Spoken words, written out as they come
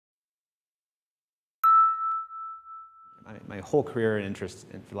my whole career and interest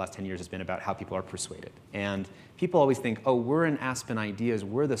for the last 10 years has been about how people are persuaded. And people always think, oh, we're in Aspen Ideas,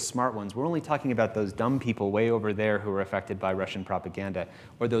 we're the smart ones. We're only talking about those dumb people way over there who are affected by Russian propaganda,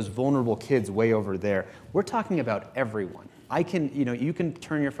 or those vulnerable kids way over there. We're talking about everyone. I can, you can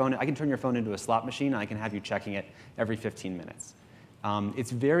turn your phone, I can turn your phone into a slot machine, and I can have you checking it every 15 minutes.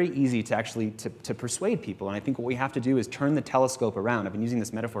 It's very easy to actually to persuade people, and I think what we have to do is turn the telescope around. I've been using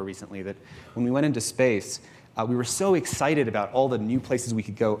this metaphor recently that when we went into space, we were so excited about all the new places we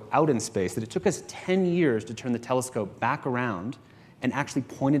could go out in space that it took us 10 years to turn the telescope back around and actually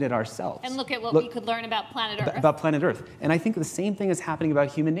point it at ourselves. And look at what we could learn about planet Earth. About planet Earth. And I think the same thing is happening about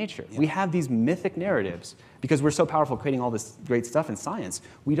human nature. Yeah. We have these mythic narratives because we're so powerful creating all this great stuff in science.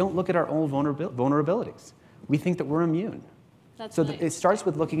 We don't look at our own vulnerabilities. We think that we're immune. So it starts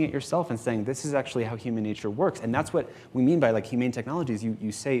with looking at yourself and saying, this is actually how human nature works. And that's what we mean by humane technologies.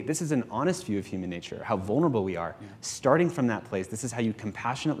 You say, this is an honest view of human nature, how vulnerable we are. Yeah. Starting from that place, this is how you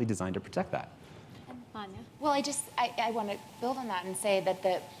compassionately design to protect that. Anya? Well, I want to build on that and say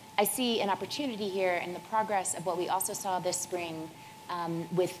that I see an opportunity here in the progress of what we also saw this spring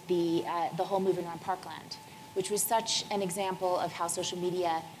with the whole movement around Parkland, which was such an example of how social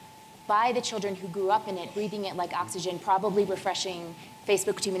media, by the children who grew up in it, breathing it like oxygen, probably refreshing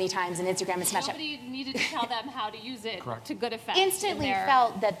Facebook too many times and Instagram and Snapchat. Nobody needed to tell them how to use it to good effect. Instantly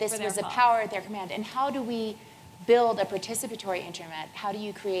felt that this was a power at their command. And how do we build a participatory internet? How do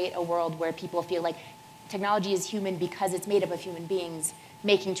you create a world where people feel like technology is human because it's made up of human beings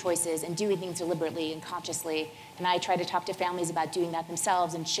making choices and doing things deliberately and consciously? And I try to talk to families about doing that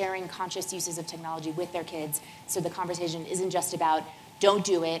themselves and sharing conscious uses of technology with their kids, so the conversation isn't just about don't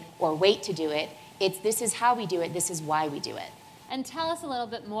do it or wait to do it. It's this is how we do it, this is why we do it. And tell us a little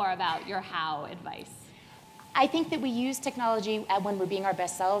bit more about your how advice. I think that we use technology when we're being our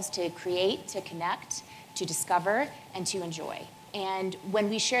best selves to create, to connect, to discover, and to enjoy. And when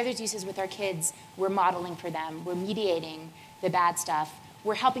we share those uses with our kids, we're modeling for them, we're mediating the bad stuff,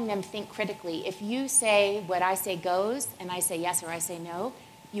 we're helping them think critically. If you say what I say goes, and I say yes or I say no,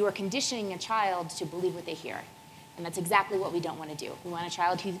 you are conditioning a child to believe what they hear. And that's exactly what we don't want to do. We want a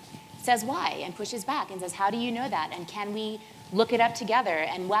child who says why and pushes back and says, how do you know that? And can we look it up together?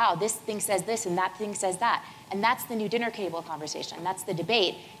 And wow, this thing says this and that thing says that. And that's the new dinner table conversation. That's the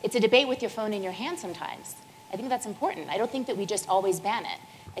debate. It's a debate with your phone in your hand sometimes. I think that's important. I don't think that we just always ban it.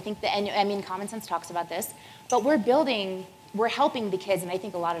 I think that, and I mean, Common Sense talks about this, but we're helping the kids, and I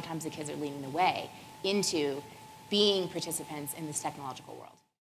think a lot of times the kids are leading the way into being participants in this technological world.